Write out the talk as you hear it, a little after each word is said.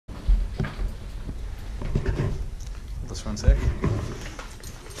just one sec.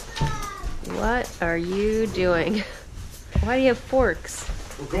 What are you doing? Why do you have forks?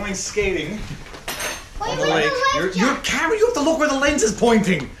 We're going skating on the wait, lake. Your camera, you have to look where the lens is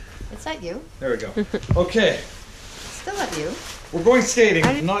pointing. It's at you. There we go. Okay. Still at you. We're going skating.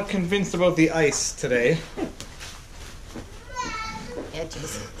 I'm not convinced about the ice today. Yeah,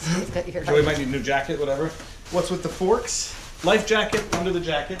 Jesus. Joey might need a new jacket, whatever. What's with the forks? Life jacket under the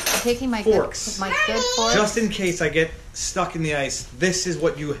jacket. I'm taking my forks. Good forks. Just in case I get stuck in the ice, this is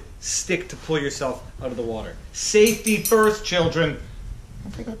what you stick to pull yourself out of the water. Safety first, children.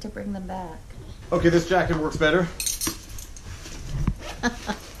 Don't forget to bring them back. Okay, this jacket works better. Do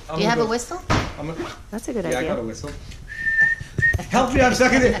you have a whistle? That's a good idea. Yeah, I got a whistle. Help me, I'm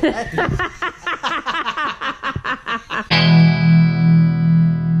stuck in it.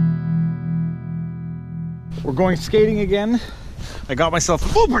 We're going skating again. I got myself,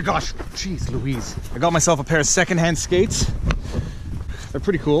 oh my gosh, jeez Louise. I got myself a pair of secondhand skates. They're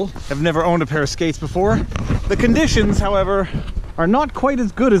pretty cool. I've never owned a pair of skates before. The conditions, however, are not quite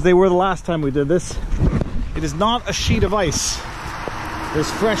as good as they were the last time we did this. It is not a sheet of ice. There's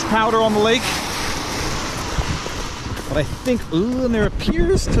fresh powder on the lake. But I think, ooh, and there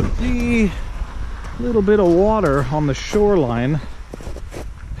appears to be a little bit of water on the shoreline.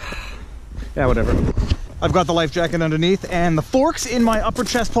 Yeah, whatever. I've got the life jacket underneath and the forks in my upper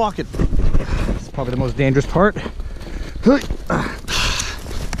chest pocket. It's probably the most dangerous part.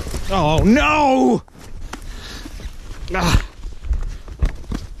 Oh no!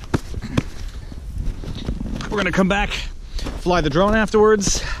 We're gonna come back, fly the drone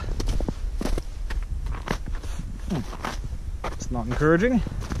afterwards. It's not encouraging.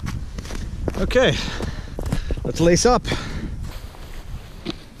 Okay, let's lace up.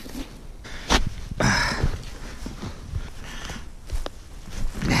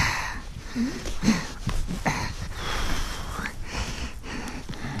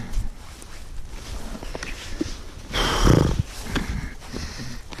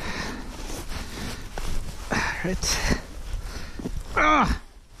 Right. Ah.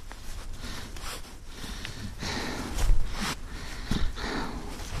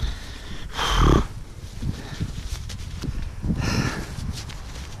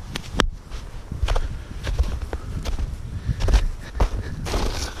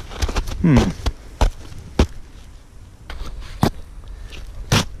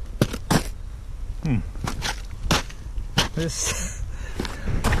 This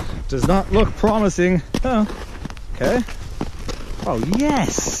does not look promising. Oh, okay. Oh,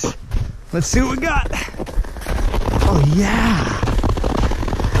 yes. Let's see what we got. Oh, yeah.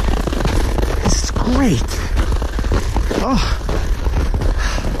 This is great. Oh.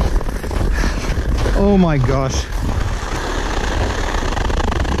 Oh my gosh.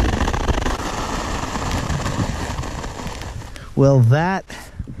 Well, that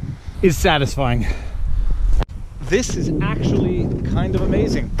is satisfying. This is actually kind of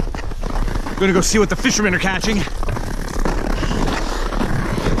amazing. I'm gonna go see what the fishermen are catching.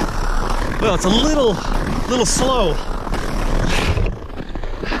 Well, it's a little slow,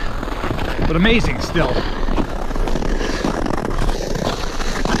 but amazing still.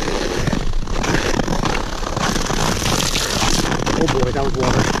 Oh boy, that was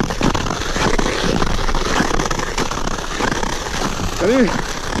water. Salut!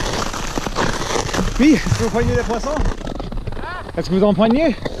 Oui, est-ce que vous preniez des poissons? Est-ce que vous en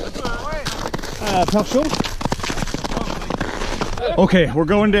preniez? Par chaud? Okay, we're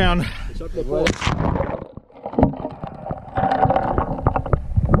going down.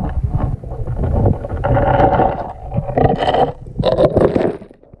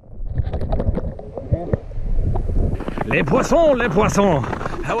 Les poissons, les poissons.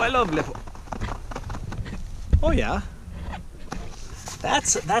 How I love les poissons. Oh yeah.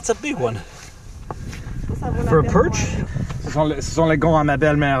 That's a big one. For a perch? Ce sont les gants à ma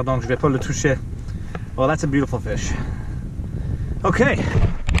belle-mère, donc je vais pas le toucher. Well, that's a beautiful fish. Okay.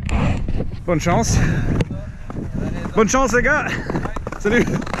 Bonne chance. Bonne chance, les gars. Salut.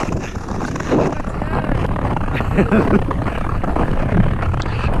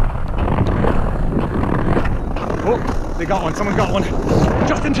 Oh, they got one. Someone got one.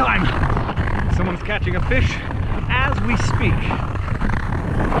 Just in time. Someone's catching a fish as we speak.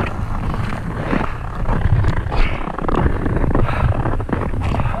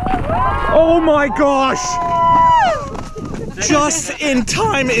 Oh my gosh! Just in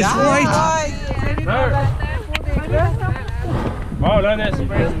time is right.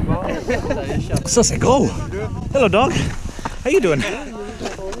 Ça c'est gros. Hello dog. How you doing?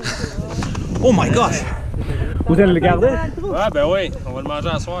 Oh my gosh. Vous allez le garder? Ah ben oui, on va le manger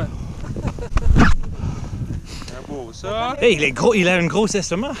à soir. beau ça. Hey, il a un gros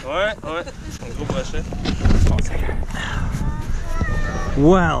estomac. Ouais, ouais, un gros brochet.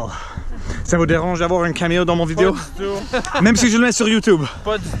 Wow. Ça vous dérange d'avoir un caméo dans mon vidéo? Pas du tout. Même si je le mets sur YouTube.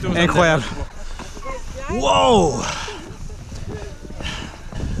 Pas du tout. Incroyable. Whoa!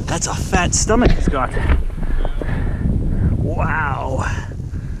 That's a fat stomach he's got. Wow.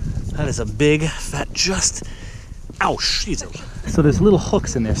 That is a big, fat, just... Ouch, Jesus. So there's little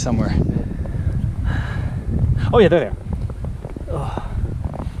hooks in there somewhere. Oh yeah, they're there. Oh.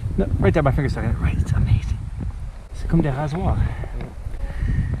 No, right there, my finger's stuck in it. Right, it's amazing. C'est comme des rasoirs.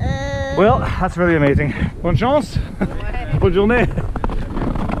 Well, that's really amazing. Bonne chance. Bonne journée.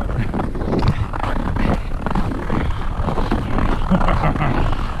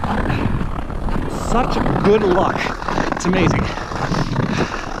 Such good luck. It's amazing.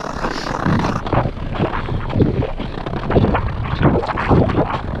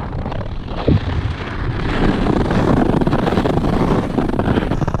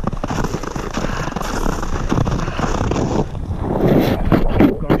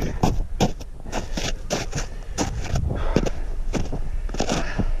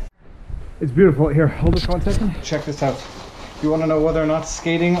 It's beautiful. Here, hold this 1 second. Check this out. You want to know whether or not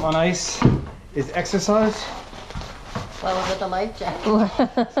skating on ice is exercise? Well, with a life jacket.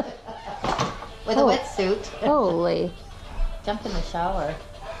 With a wetsuit. Holy. Jump in the shower.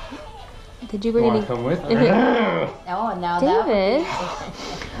 Did you bring any? Come with? Oh, now David.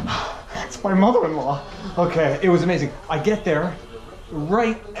 It's my mother-in-law. Okay, it was amazing. I get there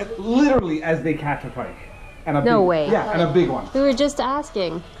right, literally as they catch a pike. And a No big, way. Yeah, and a big one. We were just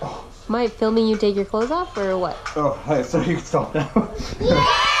asking. Am I filming you take your clothes off or what? Oh, hey, so you can stop now.